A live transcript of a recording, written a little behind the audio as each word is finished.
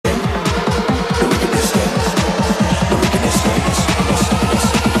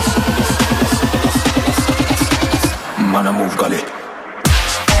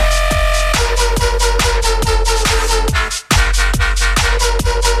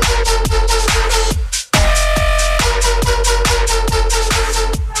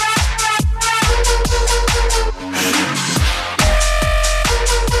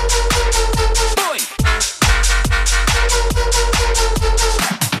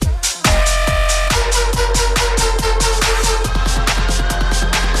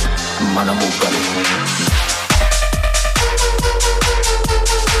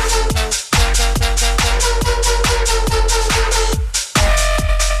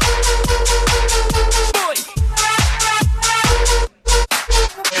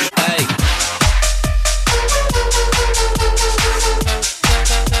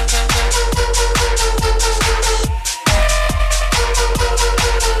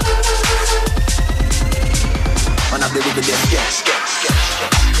wickedest gang.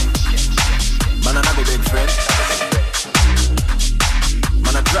 Man, I'm a big friend.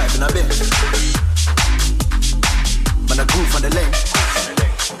 Man, I drive in a bit. Man, I groove on the lane.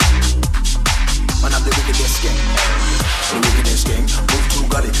 Man, I'm the wickedest gang. The wickedest gang, move to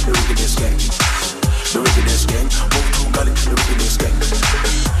gully. The wickedest gang. The wickedest gang, move to gully. The wickedest gang.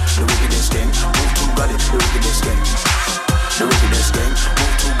 The wickedest gang, move to gully. The wickedest gang. The wickedest gang,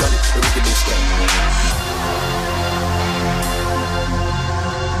 move to gully. The wickedest gang.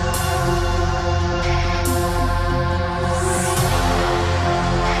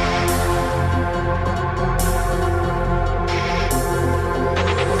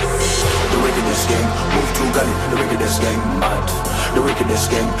 Move to gully, the wickedest gang, mad. The wickedest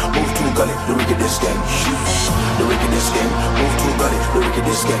gang, move to gully, the wickedest gang. The wickedest gang, move to gully, the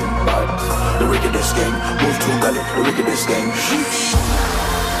wickedest gang, mad. The wickedest gang, move to gully, the wickedest gang.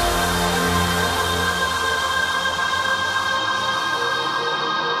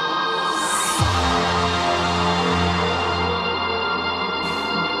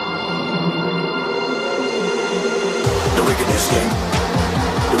 The wickedest gang,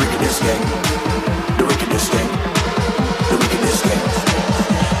 the wickedest gang. The wickedest gang, the wickedest gang,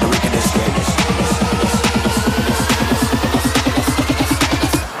 the wickedest gang.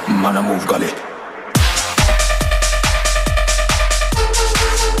 Man, I move gully.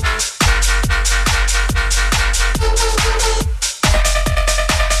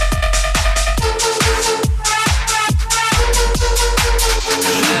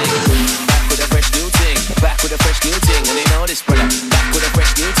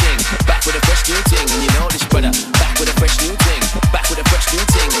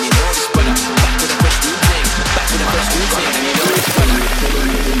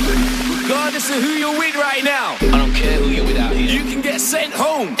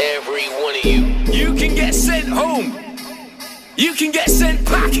 You can get sent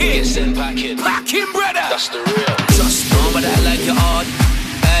packing. Packing, brother. That's the real. Just nobody like you hard.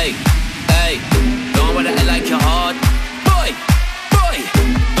 Hey, hey. Nobody like you hard. Boy, boy.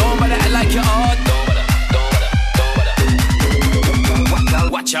 Nobody like you hard. Nobody.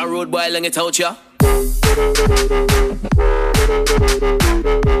 Watch our road boy, let me tell ya.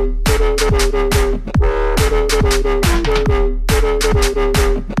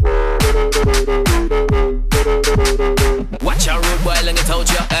 Watch our road boy, let me tell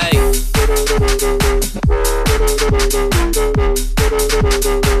ya. Hey.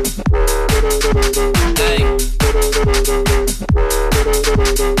 Hey.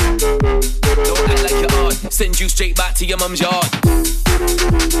 Don't act like you're hard. Send you straight back to your mum's yard.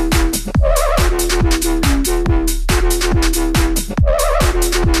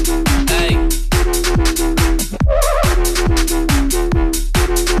 Hey.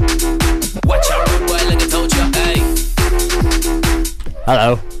 Watch our road boy, let me tell ya. Hey.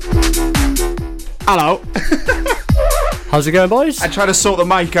 Hello. Hello. How's it going, boys? I tried to sort the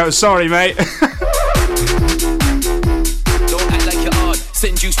mic out. Sorry, mate. Don't act like you're hard.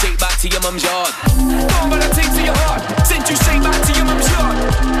 Send you straight back to your mum's yard. Don't let her take to your heart. Send you straight back to your mum's yard.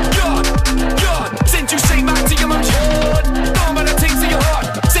 Yard. Send you straight back to your mum's yard. Don't let her take to your heart.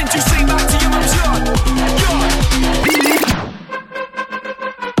 Send you straight back to your mum's yard.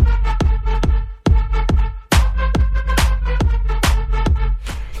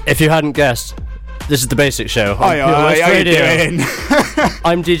 If you hadn't guessed, this is the Bassix Show. Hi, how you doing?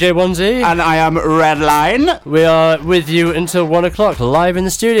 I'm DJ Onesie. And I am RedLine. We are with you until 1 o'clock, live in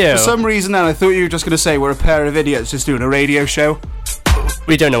the studio. For some reason then, I thought you were just going to say we're a pair of idiots just doing a radio show.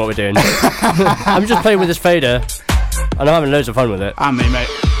 We don't know what we're doing. I'm just playing with this fader, and I'm having loads of fun with it. And me, mate.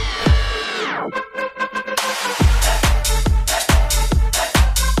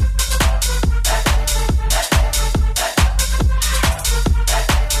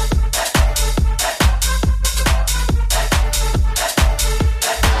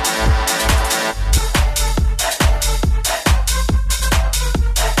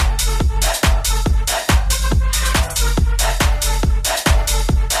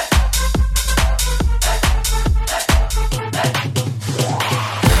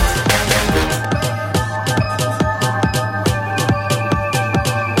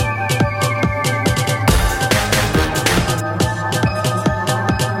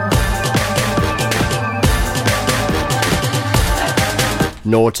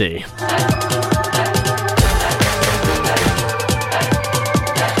 Naughty.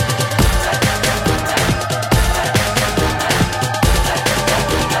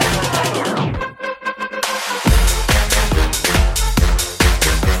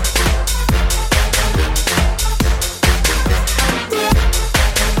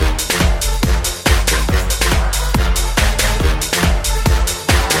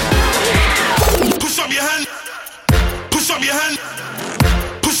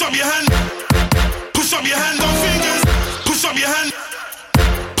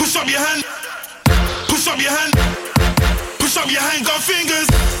 up your hand. Push up your hand. Push up your hand, got fingers.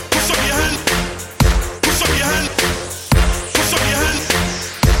 Push up your hand. Push up your hand. Push up your hand.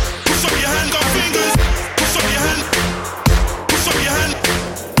 Push up your hand, got fingers. Push up your hand. Push up your hand.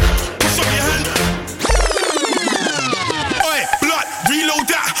 Push up your hand. Oi, blood, reload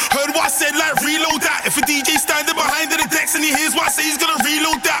that. Heard what I said, like reload that. If a DJ standing behind the decks and he hears what I say, he's gonna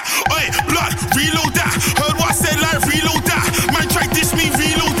reload that. Oi, blood, reload that. Heard what I said, like reload that. Man, try diss me,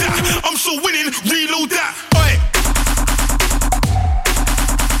 reload that. I'm so winning, reload that. Oi.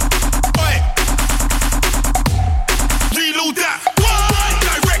 Oi. Reload that. What?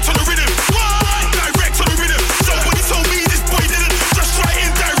 Direct on the rhythm. What? Direct on the rhythm. Somebody told me this boy didn't. Just try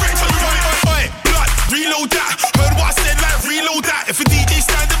in direct on the rhythm. Oi, blood, reload that. Heard what I said, like reload that. If a DJ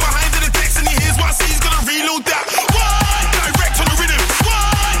standing behind the decks and he hears what I say, he's gonna reload that. What? Direct on the rhythm.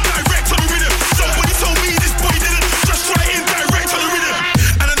 What? Direct on the rhythm. Somebody told me this boy didn't. Just try in direct on the rhythm.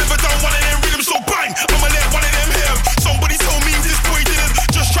 And I never done one of them rhythms, so bang, I'ma let one of them hit. Somebody told me this boy didn't.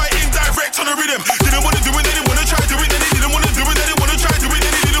 Just try in direct on the rhythm. Didn't wanna do it, they didn't wanna try do it. Then they didn't wanna do it, they didn't wanna try do it.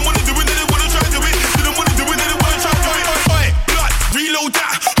 Then they didn't wanna do it, they didn't wanna try do it. Didn't wanna do it, they didn't wanna try do it. Oi, blood, reload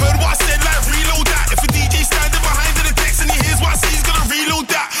that. Heard what I said, like reload that. If a DJ standing behind the decks and he hears what I say, he's gonna reload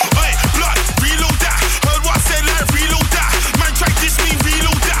that. Oi, blood, reload that. Heard what I said, like reload that. Man, try diss me,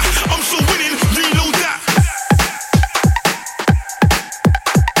 reload that. I'm so winning, reload that.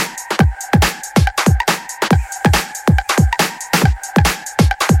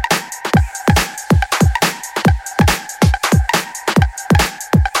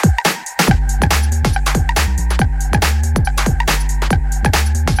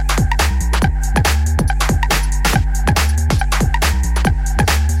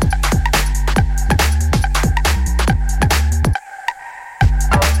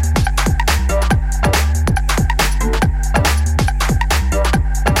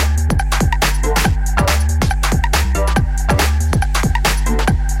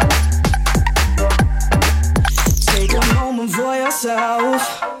 Take a moment for yourself.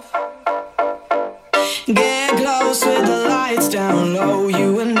 Get close with the lights down low.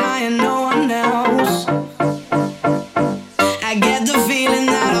 You and I and no one else. I get the feeling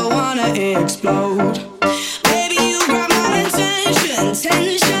that I wanna explode. Baby, you got my attention.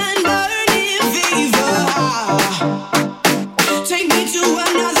 Tension, burning fever. Take me to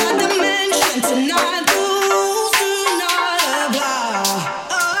another dimension tonight. Ooh, tonight, blah.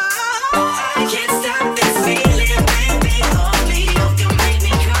 Oh, I can't stop this feeling, baby. Only you can make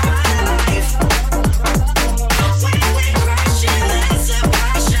me come alive. When we're crashing, there's a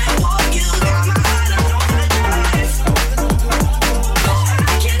passion. Oh, you got my heart on overdrive.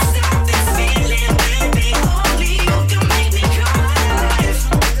 I can't stop this feeling, baby. Only you can make me come alive.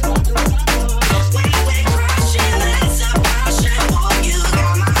 When we're crashing, there's a passion. Oh, you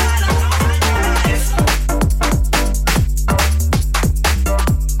got my heart on overdrive.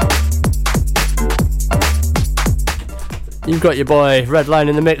 You've got your boy RedLine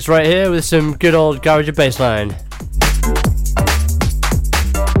in the mix right here with some good old garage and bassline.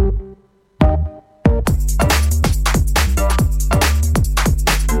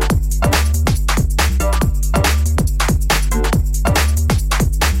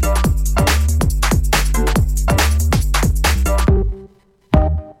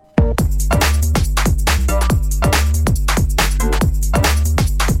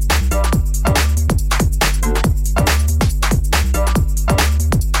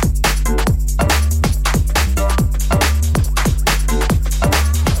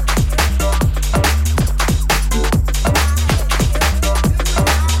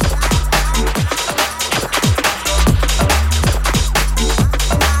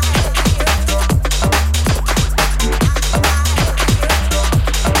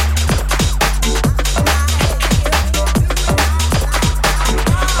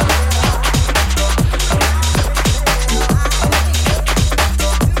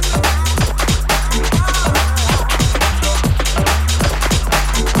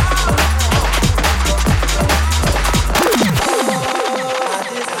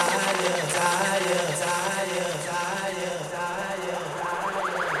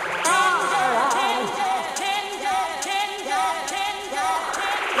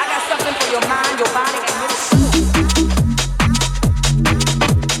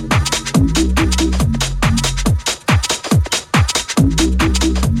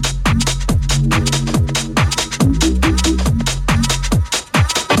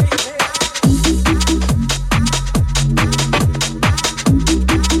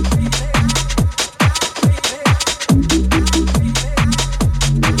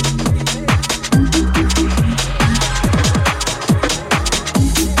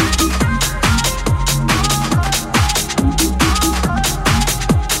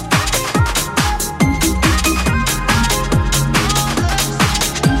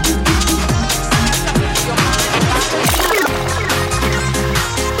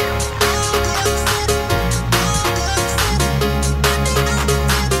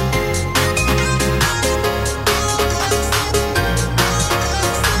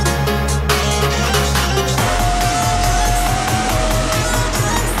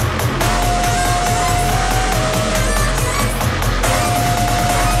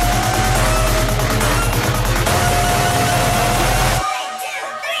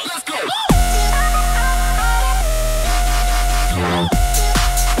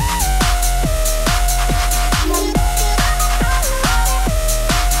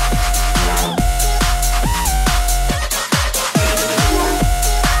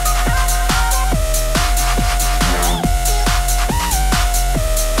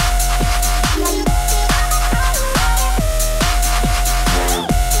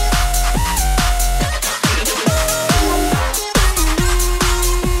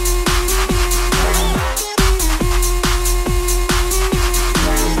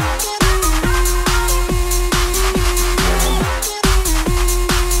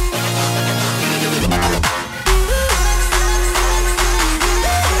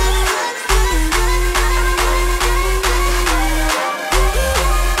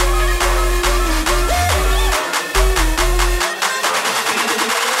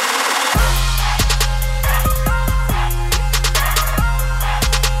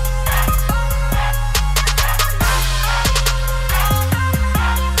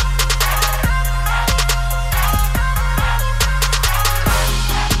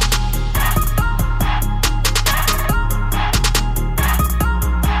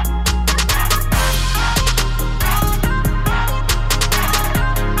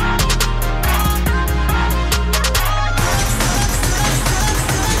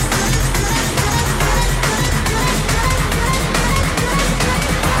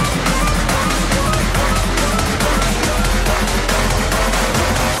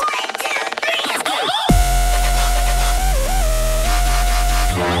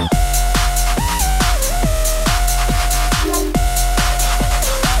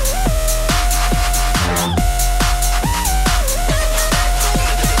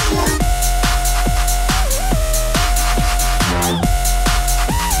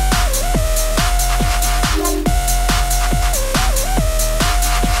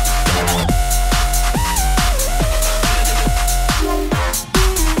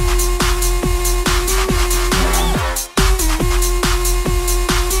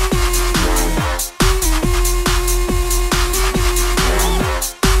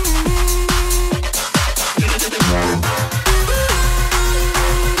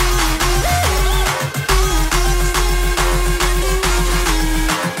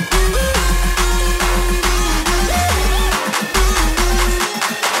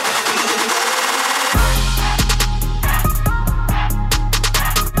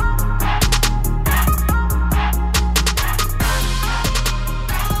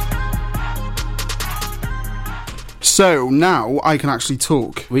 So now I can actually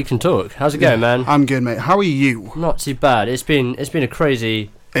talk. We can talk. How's it going, man? I'm good, mate. How are you? Not too bad. It's been a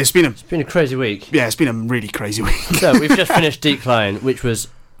crazy week. Yeah, it's been a really crazy week. So we've just finished Decline, which was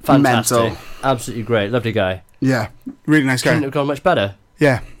fantastic. Mental. Absolutely great. Lovely guy. Yeah, really nice guy. Couldn't have gone much better.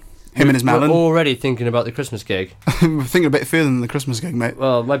 Yeah, him and his melon. We're already thinking about the Christmas gig. We're thinking a bit further than the Christmas gig, mate.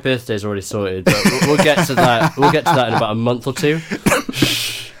 Well, my birthday's already sorted, but we'll get to that. We'll get to that in about a month or two.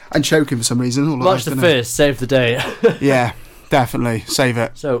 I'm choking for some reason. All March the 1st, save the date. Yeah, definitely. Save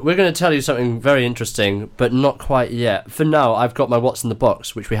it. So, we're going to tell you something very interesting, but not quite yet. For now, I've got my What's in the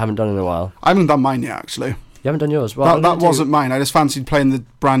Box, which we haven't done in a while. I haven't done mine yet, actually. You haven't done yours? Well, that wasn't mine. I just fancied playing the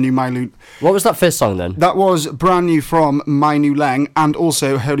brand new My Loot. What was that first song then? That was brand new from My New Leng and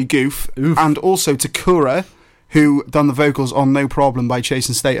also Holy Goof. And also Takura, who done the vocals on No Problem by Chase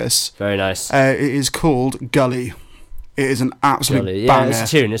and Status. Very nice. It is called Gully. It is an absolute Gully. banger.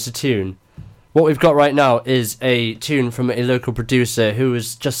 Yeah, it's a tune. What we've got right now is a tune from a local producer who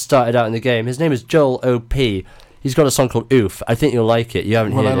has just started out in the game. His name is Joel O.P. He's got a song called Oof. I think you'll like it. You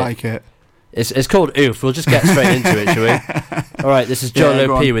haven't heard it. Well, I like it. It's called Oof. We'll just get straight into it, shall we? Alright, this is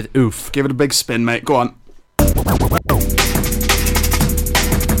Joel O.P. with Oof. Give it a big spin, mate. Go on.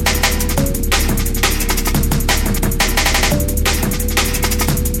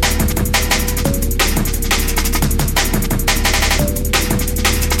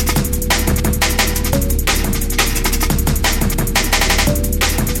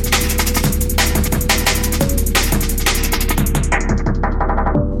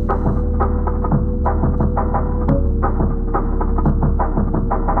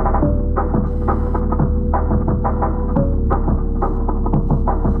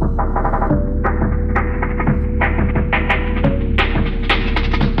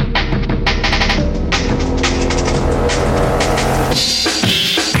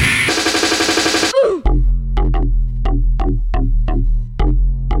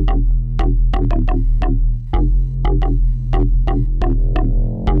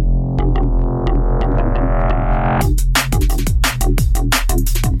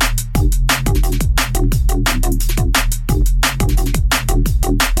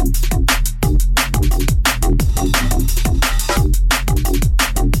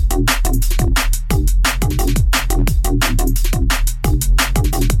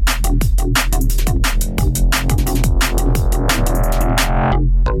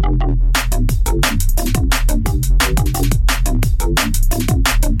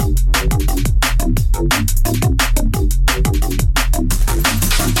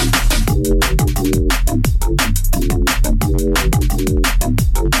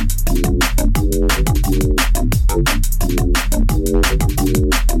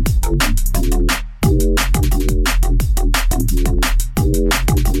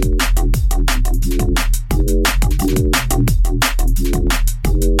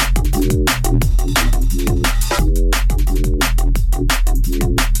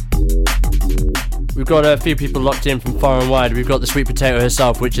 Got a few people locked in from far and wide. We've got the sweet potato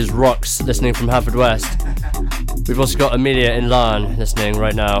herself, which is Rox, listening from Haverfordwest. We've also got Amelia in Larne listening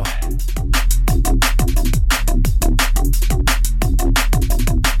right now.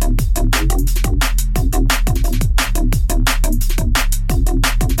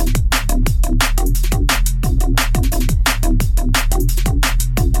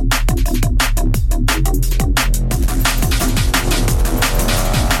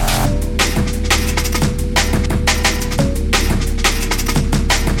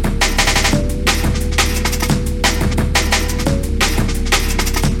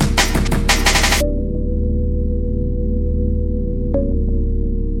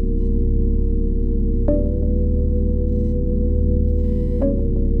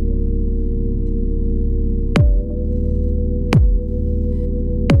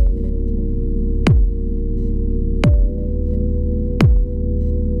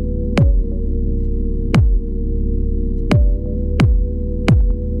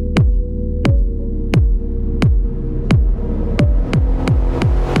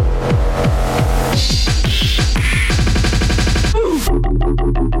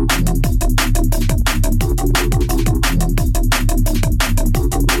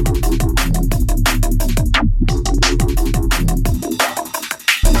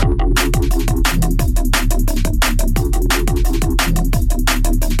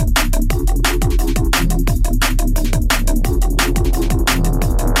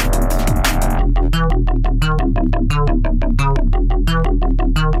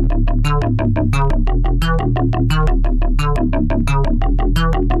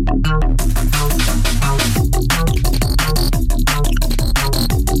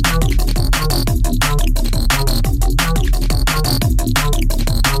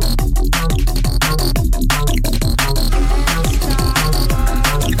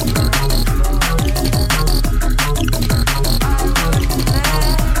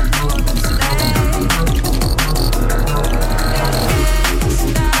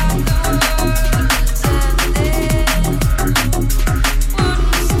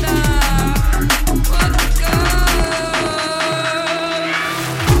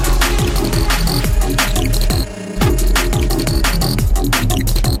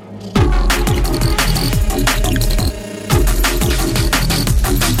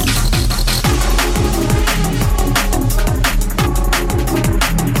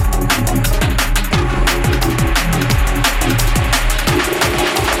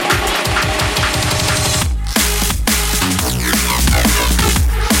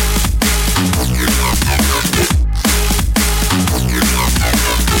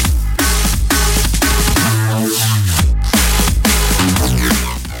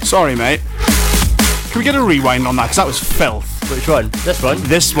 Sorry, mate. Can we get a rewind on that? Because that was filth. Which one? This one?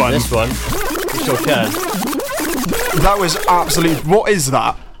 This one. This one. You sure can. That was absolute... What is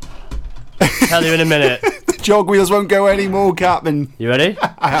that? Tell you in a minute. The jog wheels won't go anymore, Captain. You ready?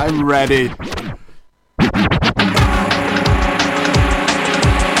 I'm ready.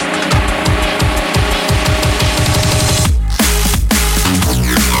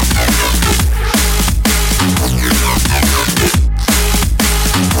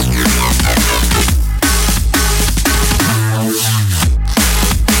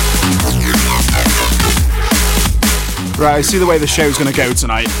 Right, I see the way the show's going to go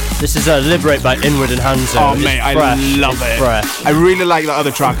tonight. This is Liberate by Inward and Hanzo. Oh, It's mate, I fresh. love It's it. Fresh. I really like that other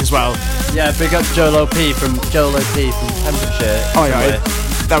track as well. Yeah, big up Joel OP from Pembrokeshire. Oh, yeah.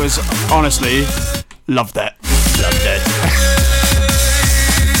 That was, honestly, loved it. Loved it.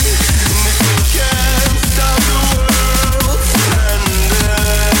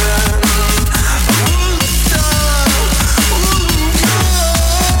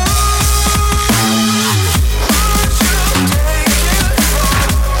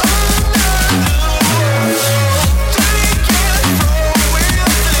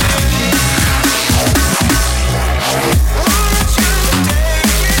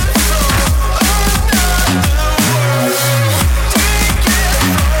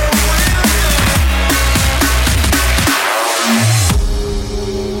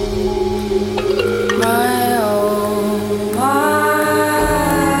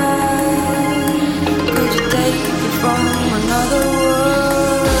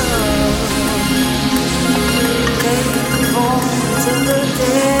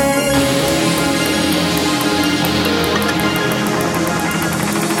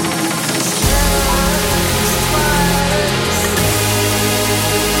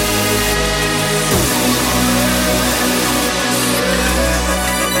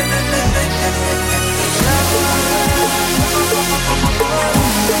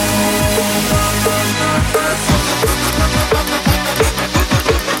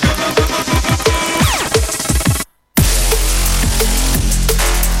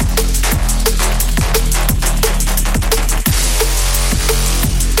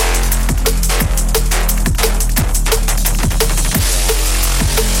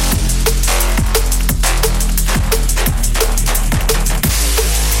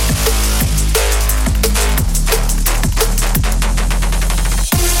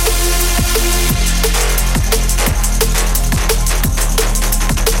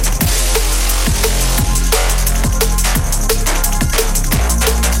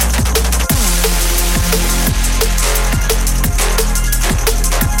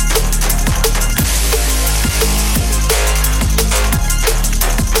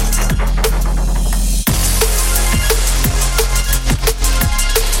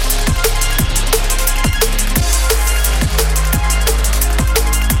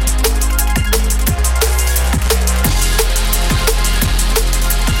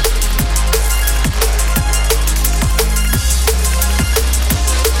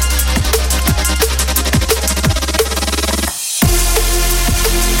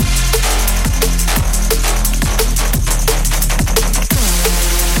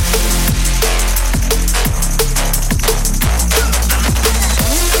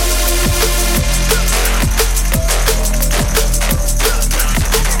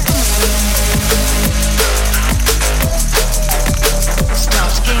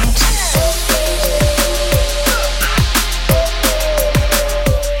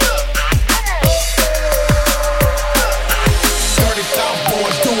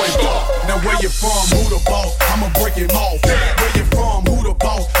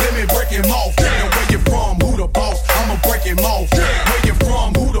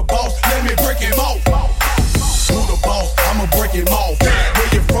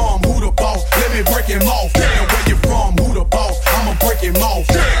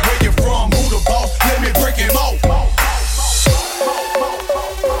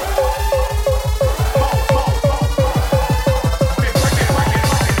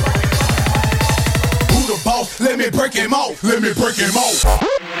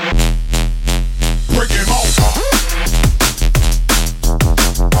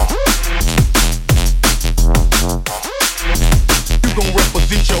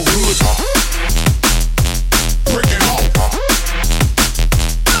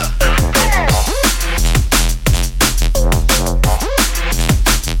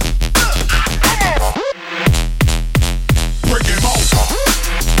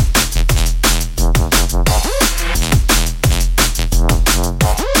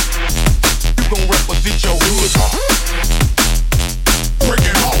 Break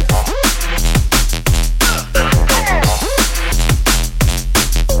it off.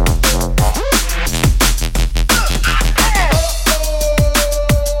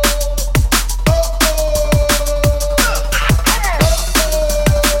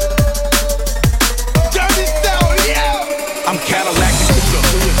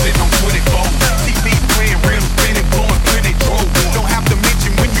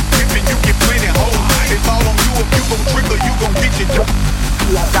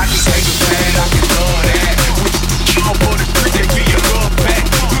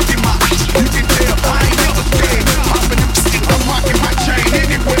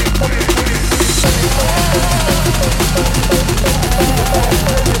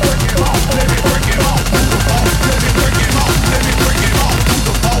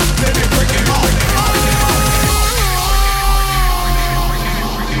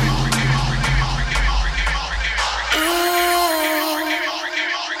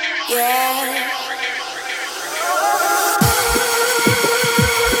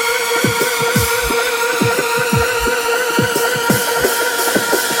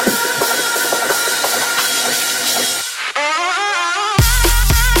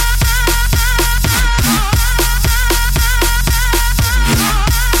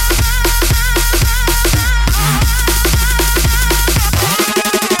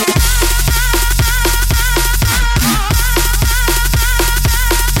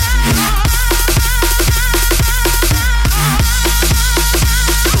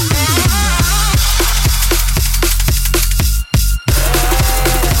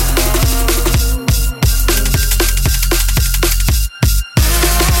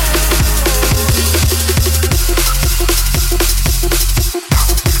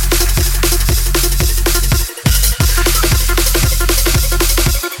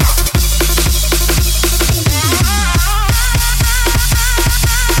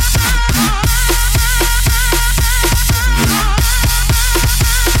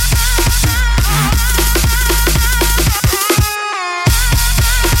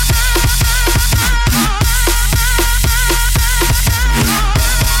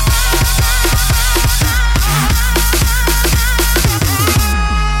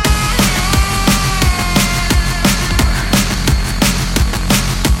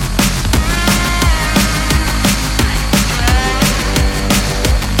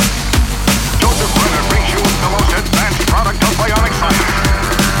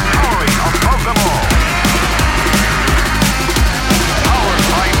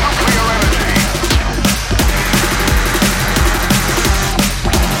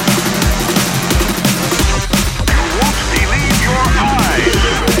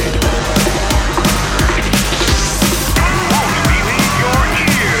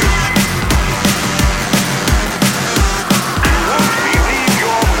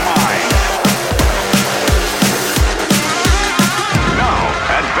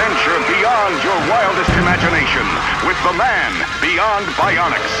 imagination with the man beyond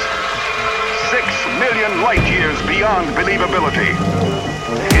bionics. 6 million light years beyond believability.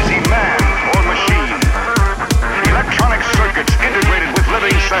 Is he man or machine? Electronic circuits integrated with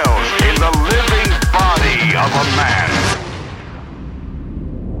living cells in the living body of a man.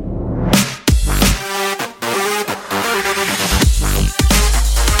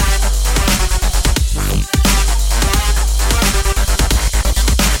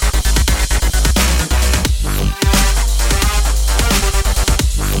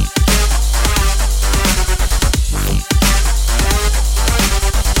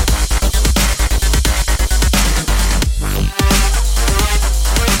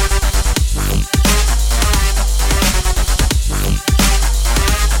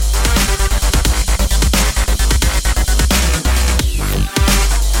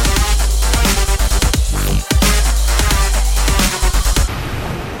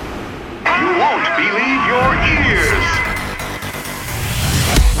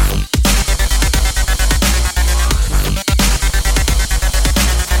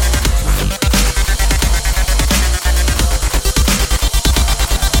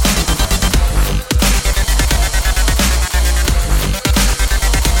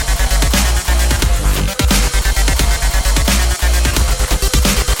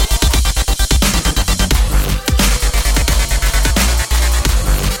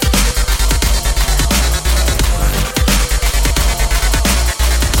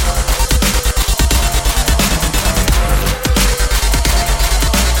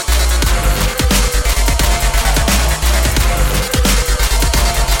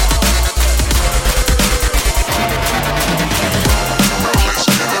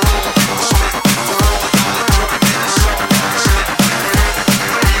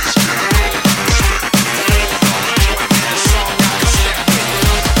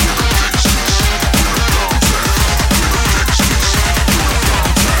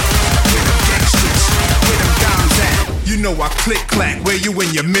 I click clack, where you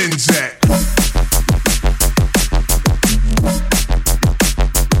and your men's at?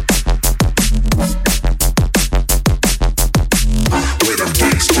 Where them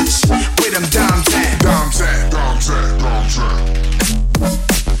gangsters, where them dimes at? Dimes at, dimes at, dimes at.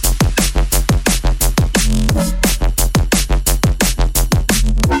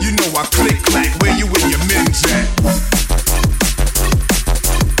 You know I click clack, where you and your men's at?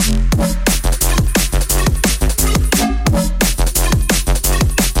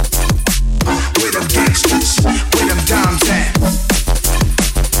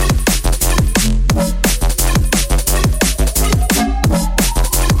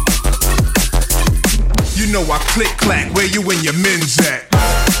 I click clack, where you and your men's at?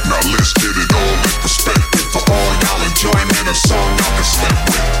 Now let's get it all in perspective. For all y'all enjoyment, a song y'all can step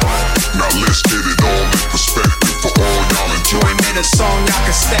with. Now let's get it all in perspective. For all y'all enjoyment, a song y'all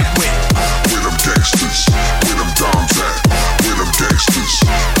can step with. Where them gangsters, where them dimes at? Where them gangsters,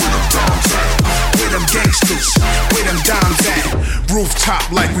 where them dimes at? Where them gangsters, where them dimes at?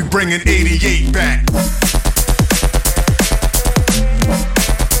 Rooftop like we bringing 88 back.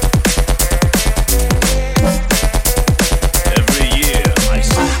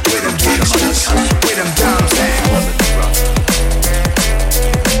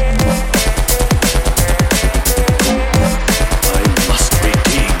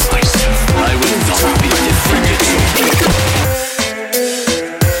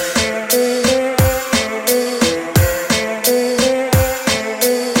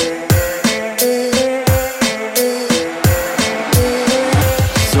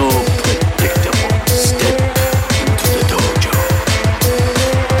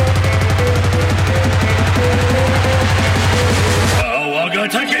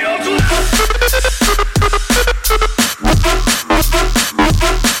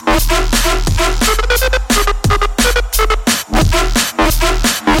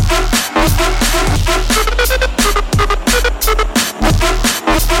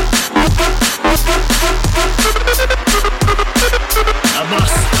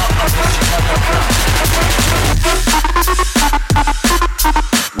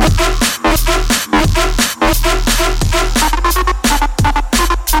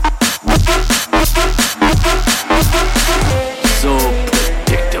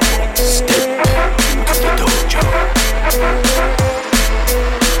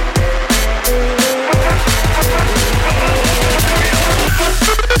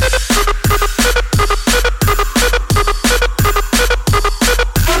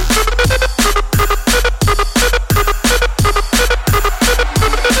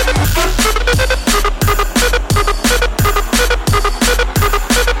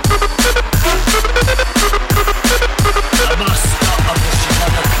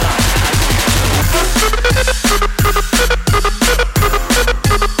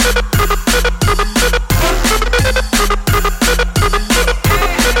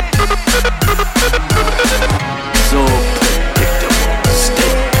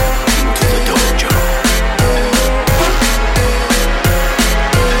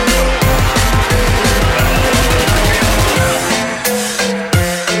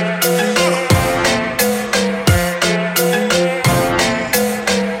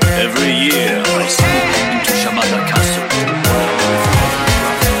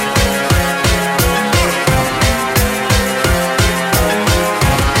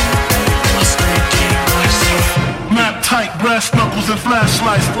 brass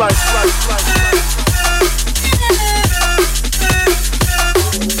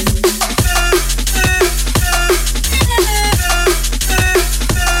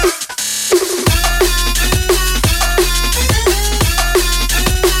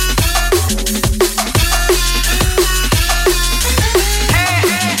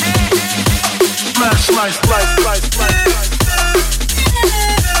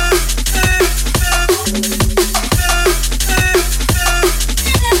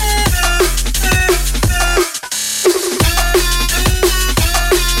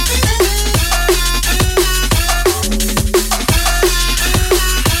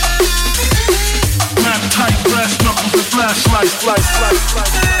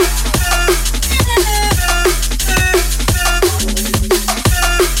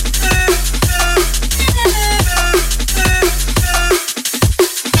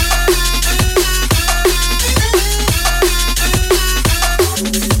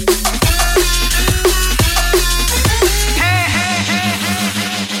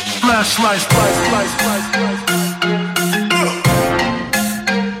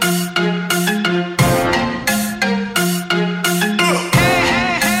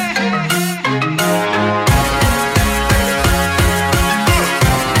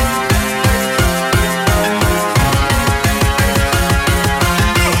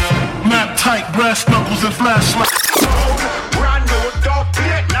knuckles and flashlights.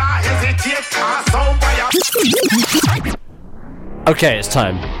 Okay, it's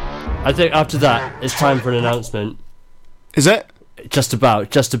time. I think after that, it's time for an announcement. Is it? Just about.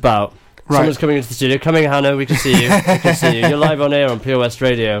 Right. Someone's coming into the studio. Coming, Hannah, we can see you. We can see you. You're live on air on Pure West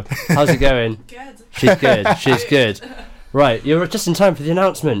Radio. How's it going? Good. She's good. Right, you're just in time for the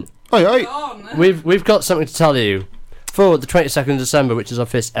announcement. Oi. We've got something to tell you. For the 22nd of December, which is our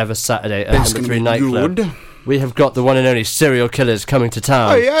first ever Saturday at That's Number gonna 3 be Nightclub, good. we have got the one and only Serial Killers coming to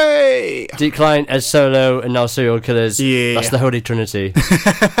town. Hey! Decline, Ed Solo, and now Serial Killers. Yeah. That's the Holy Trinity.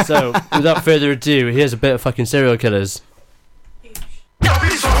 So, without further ado, here's a bit of fucking Serial Killers.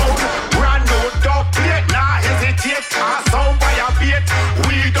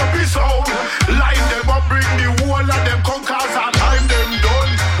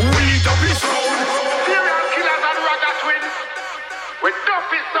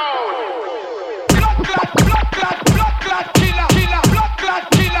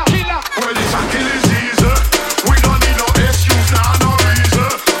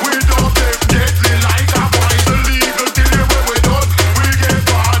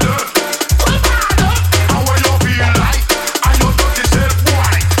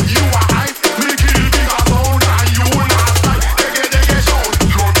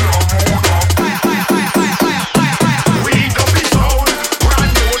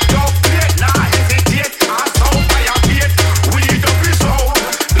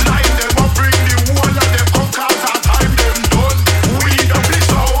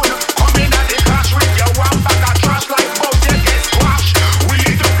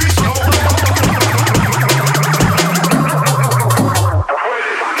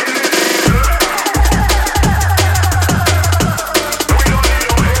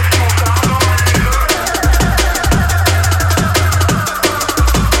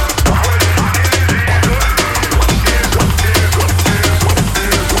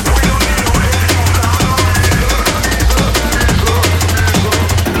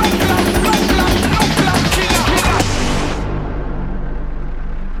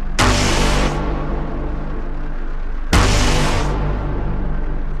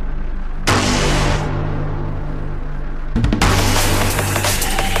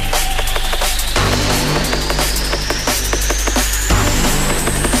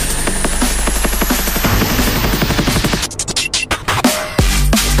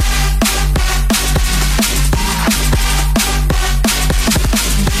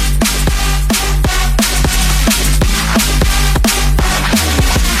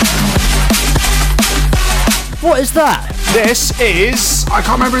 What is that? This is... I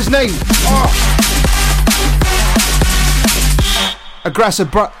can't remember his name. Aggressor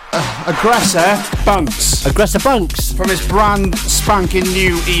Bunks. Aggressor Bunks. From his brand spanking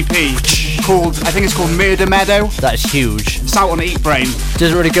new EP called, I think it's called Murder Meadow. That is huge. It's out on Eat Brain.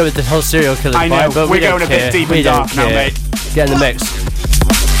 Doesn't really go with the whole serial killer I know, vibe, but we're we don't going a care. bit deep We and don't dark now, care. mate. Get in the mix.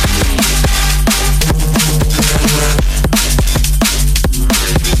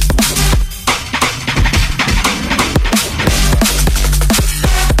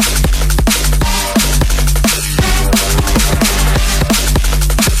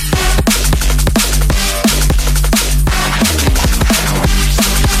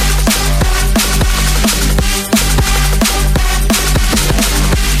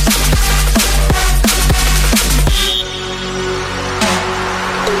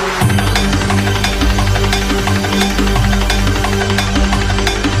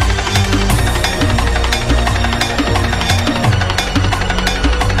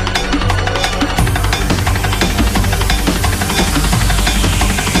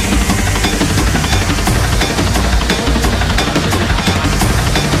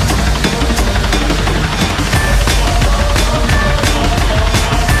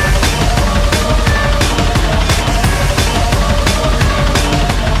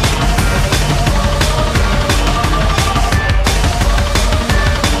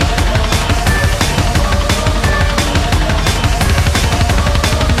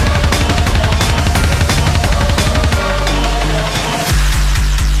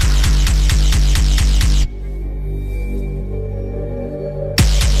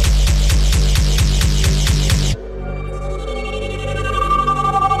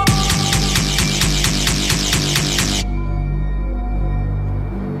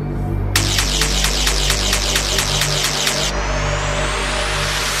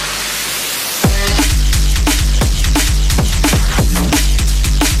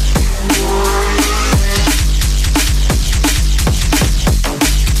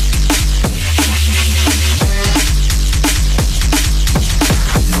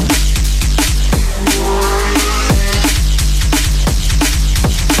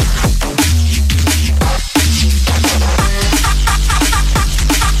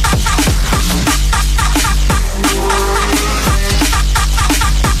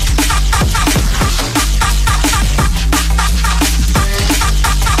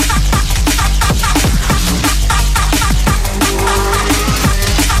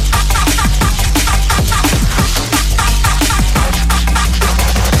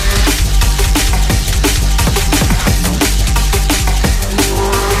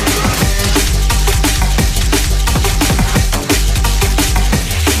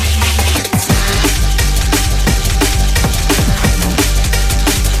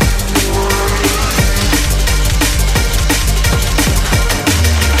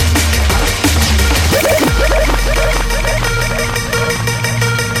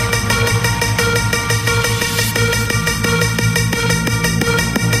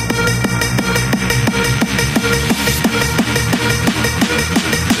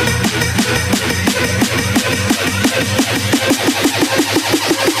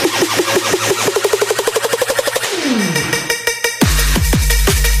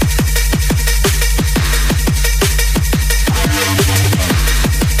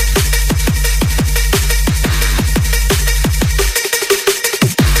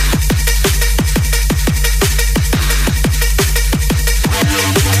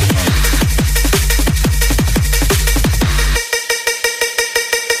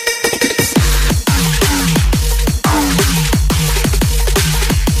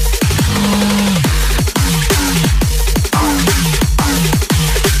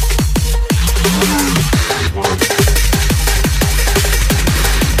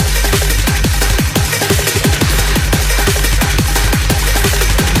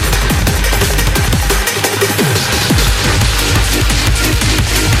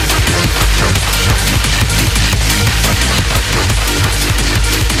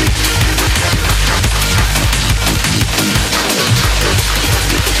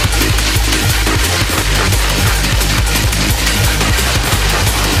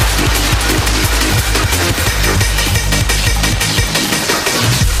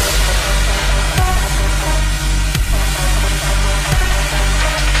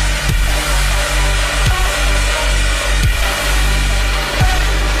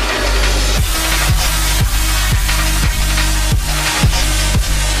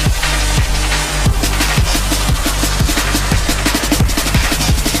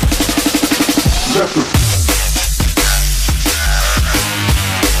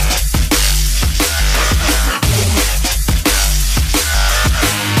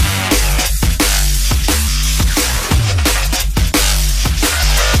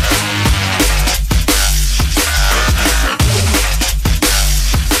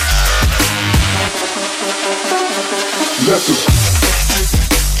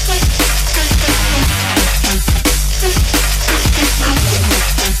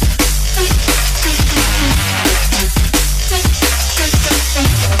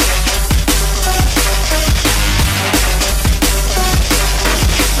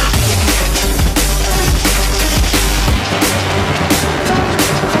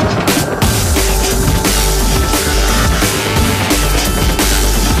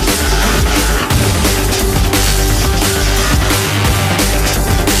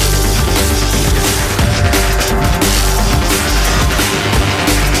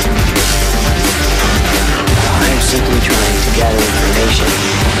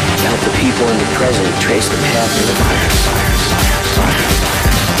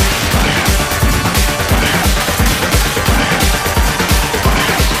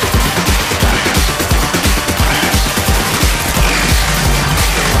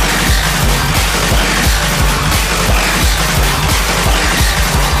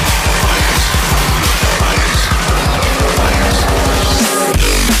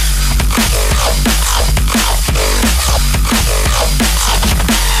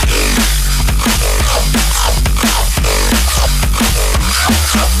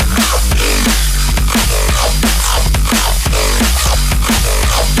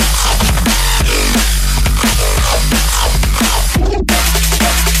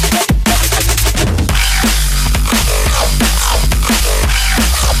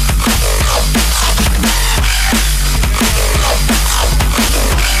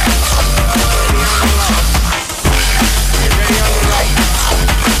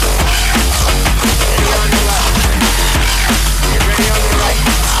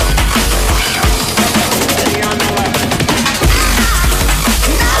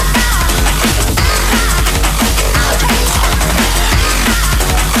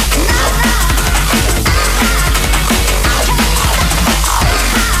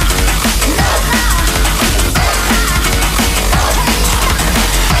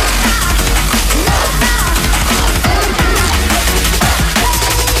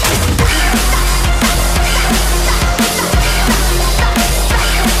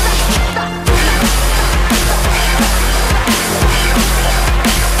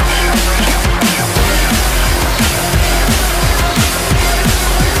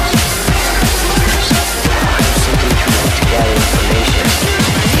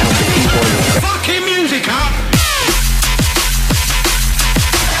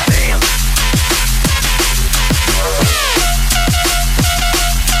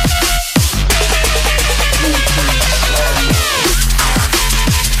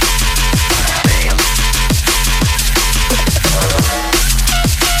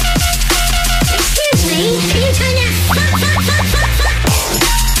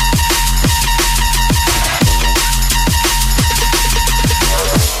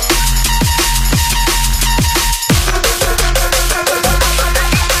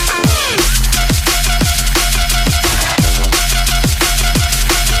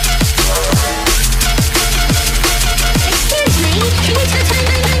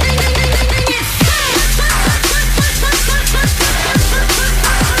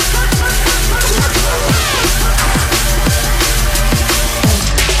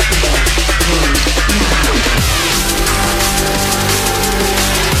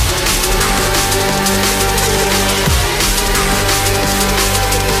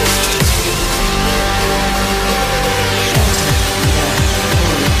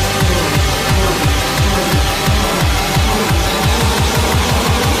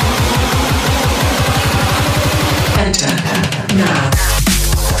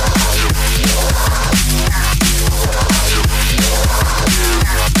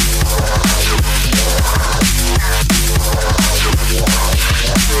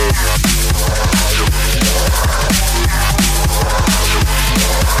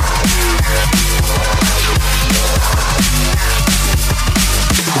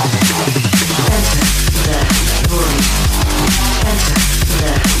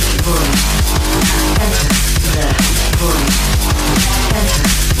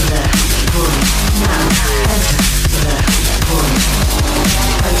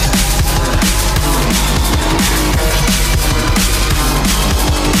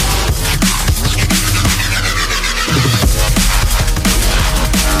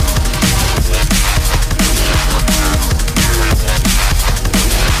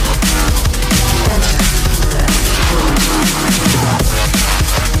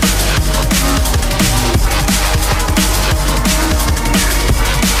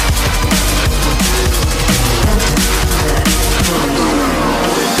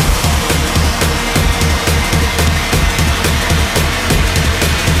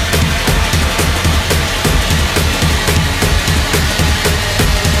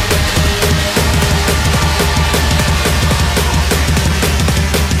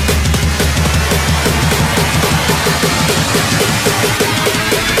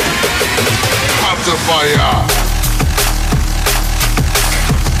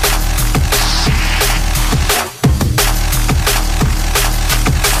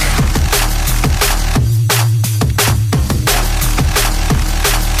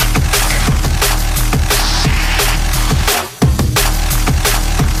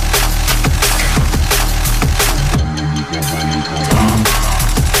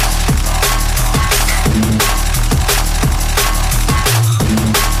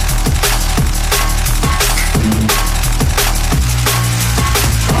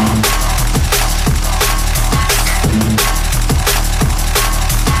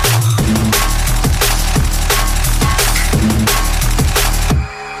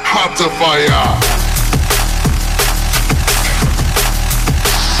 to fire.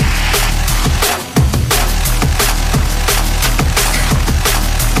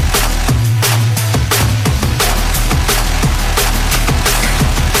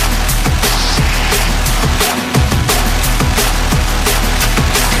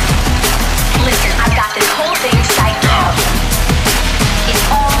 Listen, I've got this whole thing psyched out. It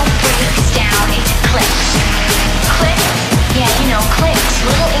all breaks down into clicks. Clicks? Yeah, you know, clicks.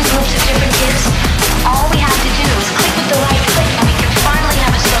 Little in-groups of different kids. All we have to do is click with the right click and we can finally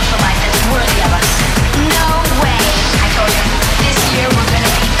have a social life that's worthy of us. No way, I told you. This year we're gonna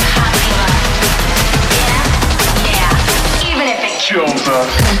be popular. Yeah? Yeah. Even if it kills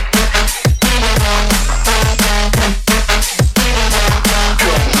us.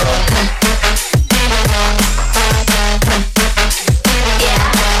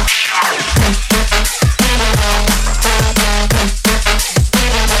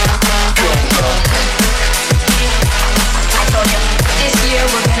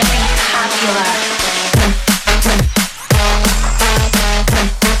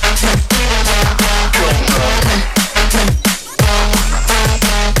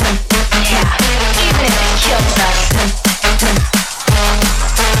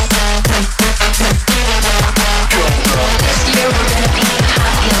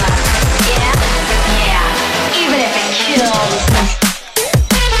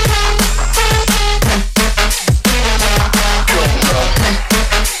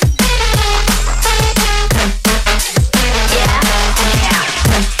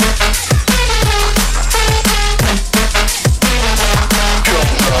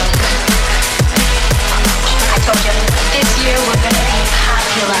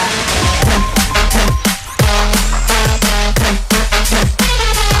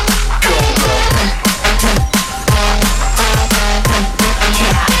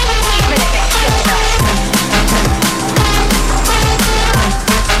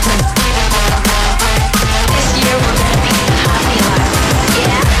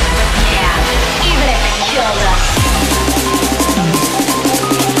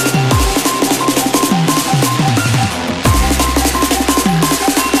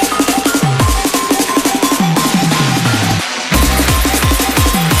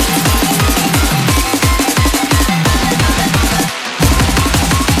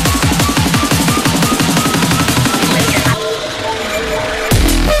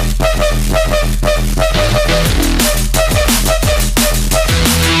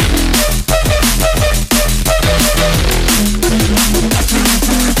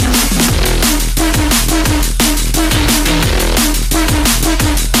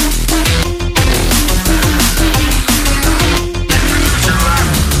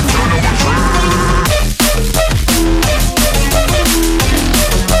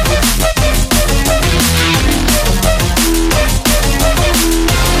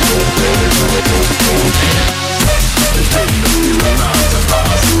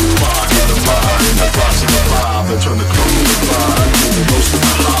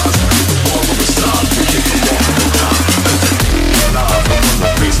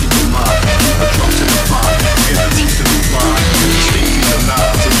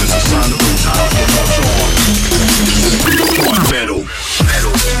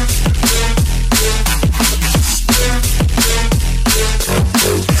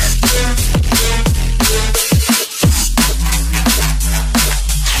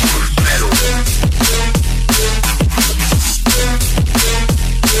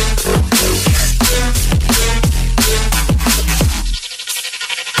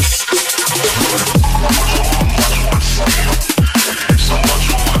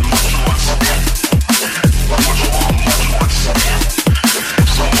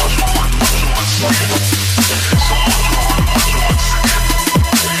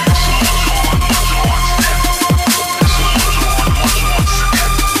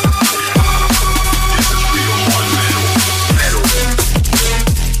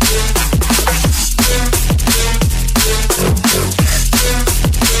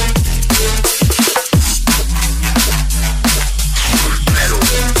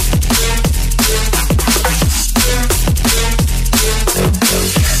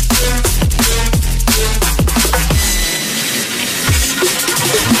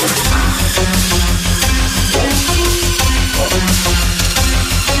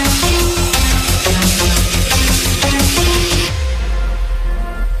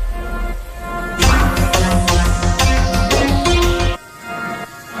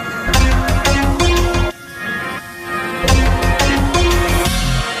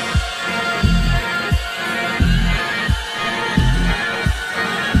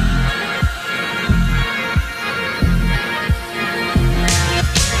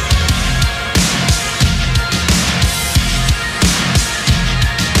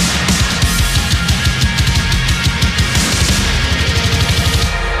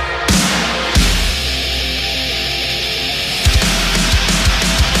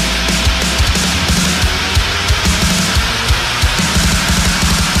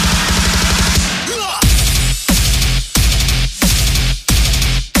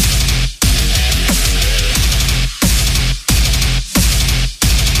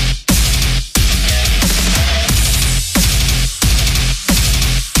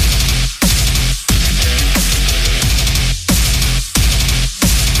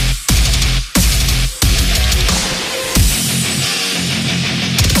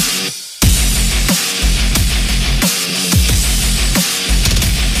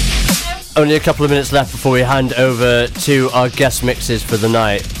 Only a couple of minutes left before we hand over to our guest mixes for the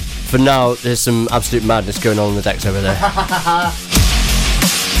night. For now, there's some absolute madness going on the decks over there.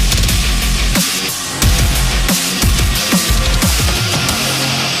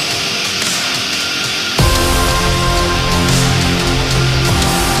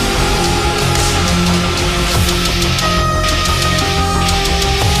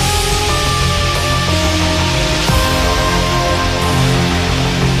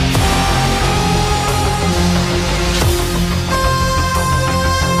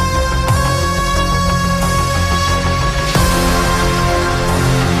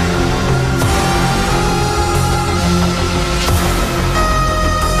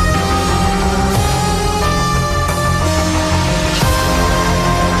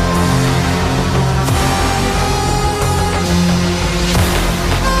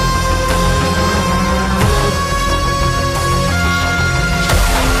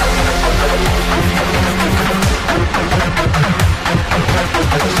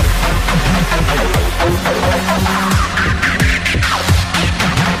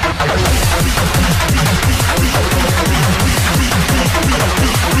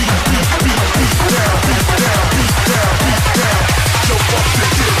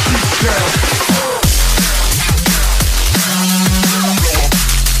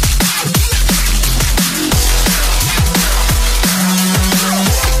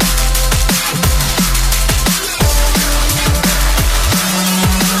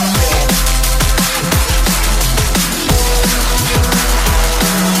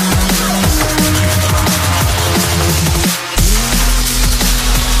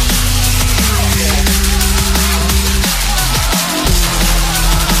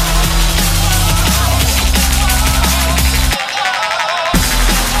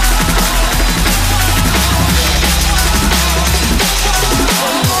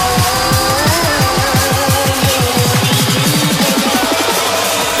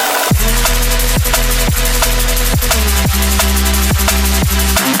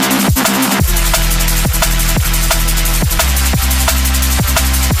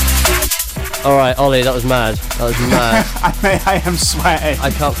 Alright, Ollie, that was mad. That was mad. I am sweating. I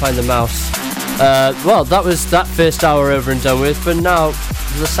can't find the mouse. Well, that was that first hour over and done with, but now,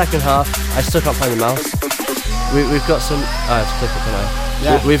 for the second half, I still can't find the mouse. We've got some... I have to click it, don't I?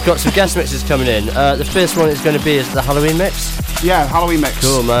 Yeah. We've got some guest mixes coming in. The first one is going to be the Halloween mix. Yeah, Halloween mix.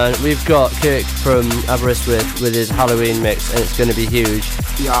 Cool, man. We've got Kirk from Avarice with his Halloween mix, and it's going to be huge.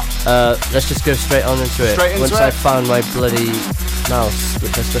 Yeah. Let's just go straight on into it. Straight into Once it. I found my bloody mouse,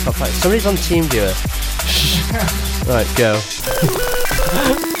 which I still can't find. Somebody's on TeamViewer. Right, go.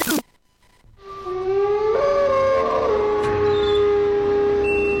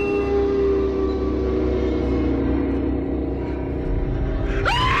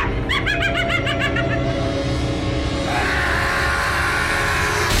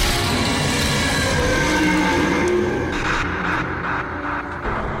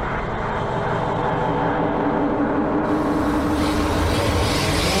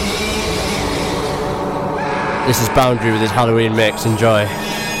 This is Boundary with his Halloween mix. Enjoy.